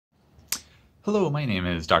Hello, my name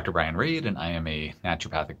is Dr. Brian Raid, and I am a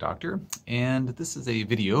naturopathic doctor. And this is a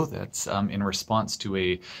video that's in response to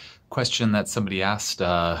a question that somebody asked,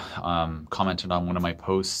 commented on one of my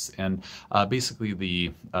posts. And basically,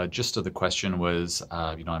 the gist of the question was,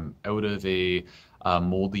 I'm out of a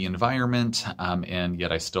moldy environment, and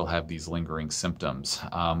yet I still have these lingering symptoms.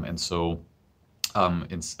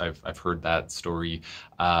 I've heard that story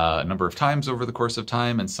a number of times over the course of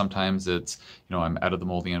time, and sometimes it's, I'm out of the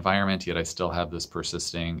moldy environment, yet I still have this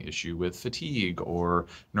persisting issue with fatigue or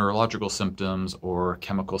neurological symptoms or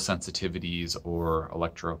chemical sensitivities or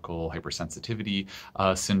electrical hypersensitivity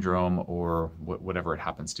syndrome or whatever it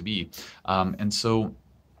happens to be. The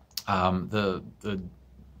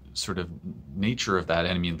sort of nature of that,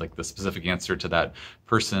 and I mean, like the specific answer to that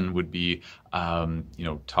person would be,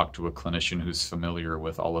 talk to a clinician who's familiar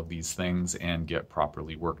with all of these things and get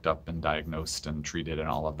properly worked up and diagnosed and treated and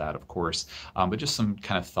all of that, of course. But just some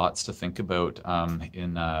kind of thoughts to think about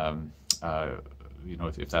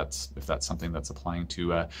if that's something that's applying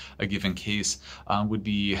to a given case, would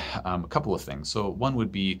be a couple of things. So one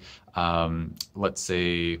would be, let's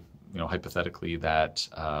say, hypothetically that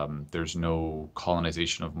there's no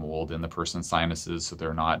colonization of mold in the person's sinuses, so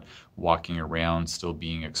they're not walking around still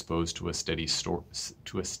being exposed to a steady source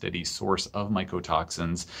of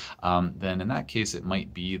mycotoxins. Then in that case, it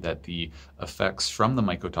might be that the effects from the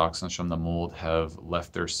mycotoxins from the mold have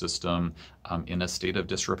left their system in a state of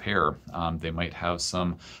disrepair. They might have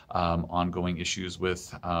some ongoing issues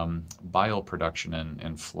with bile production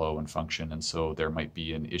and flow and function, and so there might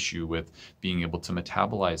be an issue with being able to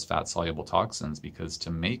metabolize fat-soluble toxins, because to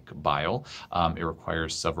make bile, it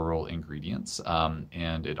requires several ingredients,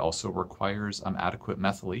 and it also requires adequate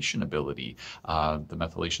methylation ability. The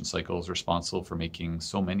methylation cycle is responsible for making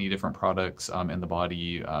so many different products in the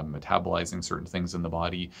body, metabolizing certain things in the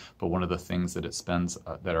body, but one of the things that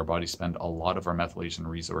that our bodies spend a lot of our methylation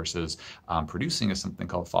resources producing is something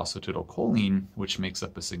called phosphatidylcholine, which makes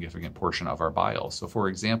up a significant portion of our bile. So for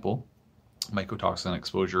example, mycotoxin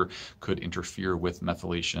exposure could interfere with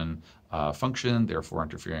methylation function, therefore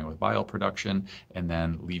interfering with bile production, and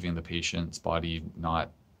then leaving the patient's body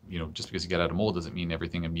not, just because you get out of mold doesn't mean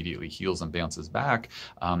everything immediately heals and bounces back.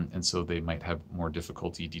 And so they might have more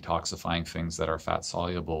difficulty detoxifying things that are fat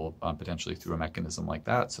soluble, potentially through a mechanism like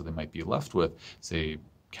that. So they might be left with, say,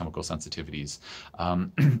 chemical sensitivities.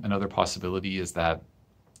 Another possibility is that,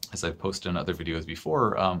 as I've posted in other videos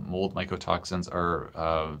before, mold mycotoxins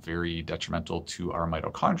are very detrimental to our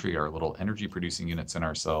mitochondria, our little energy producing units in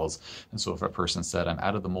our cells. And so if a person said, I'm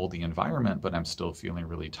out of the moldy environment, but I'm still feeling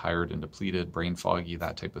really tired and depleted, brain foggy,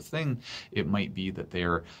 that type of thing, it might be that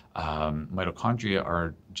their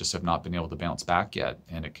mitochondria just have not been able to bounce back yet.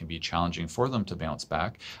 And it can be challenging for them to bounce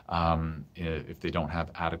back if they don't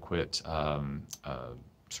have adequate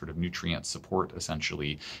sort of nutrient support,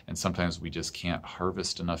 essentially. And sometimes we just can't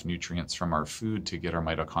harvest enough nutrients from our food to get our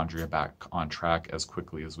mitochondria back on track as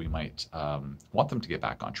quickly as we might want them to get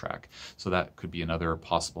back on track. So that could be another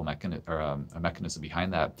possible mechanism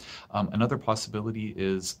behind that. Another possibility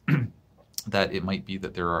is that it might be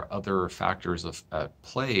that there are other factors at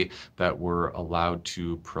play that were allowed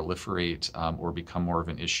to proliferate or become more of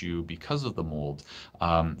an issue because of the mold.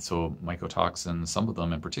 So mycotoxins, some of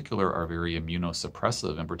them in particular, are very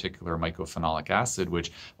immunosuppressive, in particular mycophenolic acid,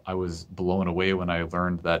 which I was blown away when I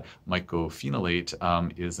learned that mycophenolate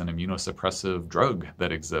is an immunosuppressive drug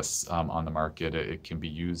that exists on the market. It can be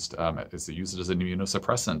used, as an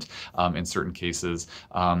immunosuppressant in certain cases,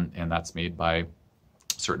 and that's made by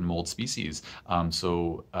certain mold species.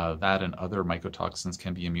 That and other mycotoxins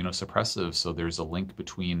can be immunosuppressive. So there's a link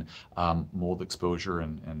between mold exposure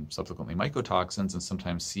and subsequently mycotoxins, and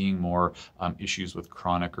sometimes seeing more issues with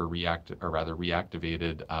chronic or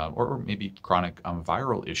reactivated or maybe chronic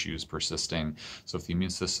viral issues persisting. So if the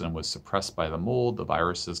immune system was suppressed by the mold, the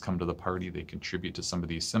viruses come to the party, they contribute to some of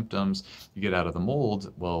these symptoms. You get out of the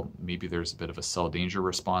mold, well, maybe there's a bit of a cell danger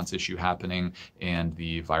response issue happening, and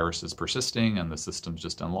the virus is persisting, and the system's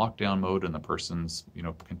just in lockdown mode, and the person's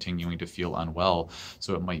continuing to feel unwell.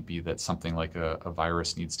 So it might be that something like a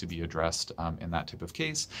virus needs to be addressed in that type of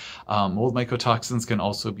case. Mold mycotoxins can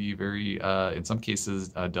also be very, in some cases,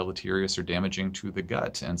 deleterious or damaging to the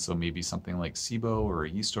gut, and so maybe something like SIBO or a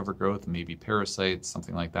yeast overgrowth, maybe parasites,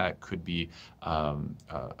 something like that could be a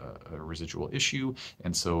residual issue.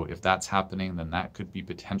 And so if that's happening, then that could be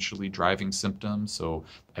potentially driving symptoms. So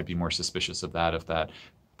I'd be more suspicious of that if that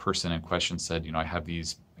person in question said, I have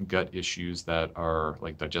these gut issues that are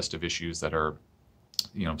like digestive issues that are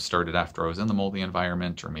started after I was in the moldy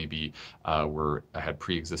environment, or maybe I had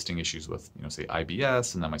pre-existing issues with, say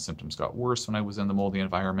IBS, and then my symptoms got worse when I was in the moldy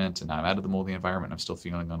environment, and now I'm out of the moldy environment, and I'm still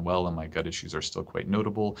feeling unwell, and my gut issues are still quite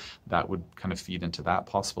notable. That would kind of feed into that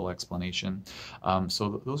possible explanation.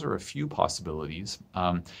 So those are a few possibilities.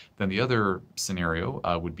 Then the other scenario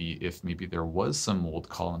would be if maybe there was some mold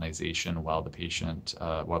colonization while the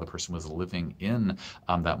person was living in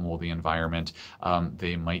that moldy environment.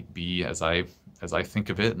 They might be, as I think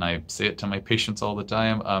of it, and I say it to my patients all the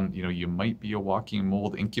time, you might be a walking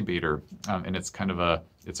mold incubator, and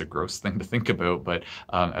it's a gross thing to think about, but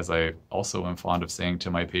as I also am fond of saying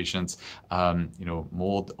to my patients,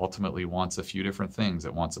 mold ultimately wants a few different things.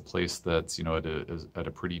 It wants a place that's at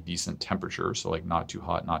a pretty decent temperature, so like not too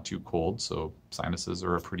hot, not too cold. So sinuses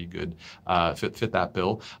are a pretty good fit that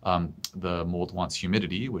bill. The mold wants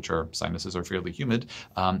humidity, which our sinuses are fairly humid,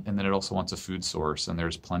 and then it also wants a food source. And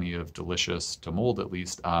there's plenty of delicious, to mold at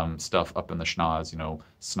least, stuff up in the schnoz,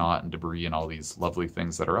 snot and debris and all these lovely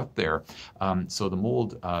things that are up there. So the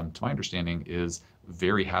mold, to my understanding, is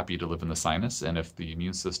very happy to live in the sinus, and if the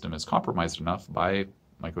immune system is compromised enough by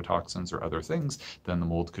mycotoxins or other things, then the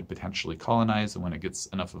mold could potentially colonize, and when it gets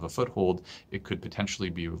enough of a foothold, it could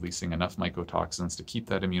potentially be releasing enough mycotoxins to keep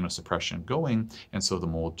that immunosuppression going, and so the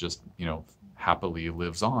mold just, happily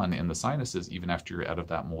lives on in the sinuses even after you're out of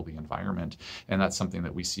that moldy environment. And that's something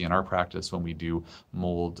that we see in our practice when we do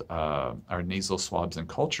mold, our nasal swabs and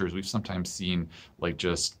cultures. We've sometimes seen like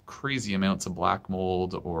just crazy amounts of black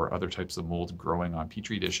mold or other types of mold growing on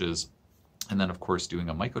petri dishes. And then, of course, doing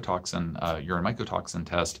a urine mycotoxin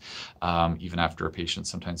test, even after a patient's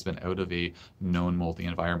sometimes been out of a known moldy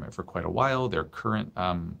environment for quite a while. Their current,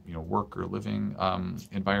 work or living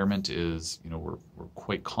environment is, we're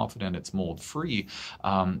quite confident it's mold-free.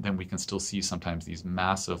 Then we can still see sometimes these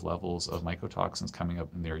massive levels of mycotoxins coming up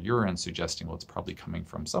in their urine, suggesting, well, it's probably coming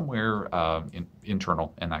from somewhere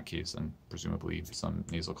internal in that case, and presumably some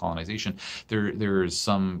nasal colonization. There's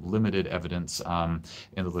some limited evidence in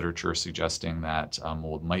the literature suggesting that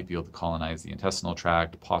mold might be able to colonize the intestinal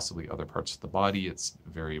tract, possibly other parts of the body. It's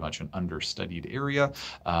very much an understudied area,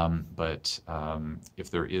 but if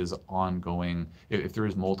there is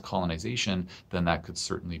mold colonization, then that could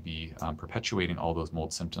certainly be perpetuating all those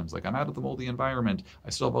mold symptoms. Like, I'm out of the moldy environment, I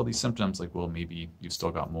still have all these symptoms. Like, well, maybe you've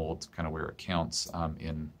still got mold kind of where it counts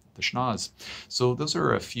in the schnoz. So those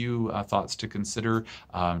are a few thoughts to consider,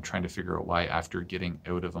 trying to figure out why after getting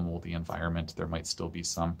out of a moldy environment there might still be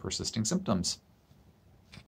some persisting symptoms.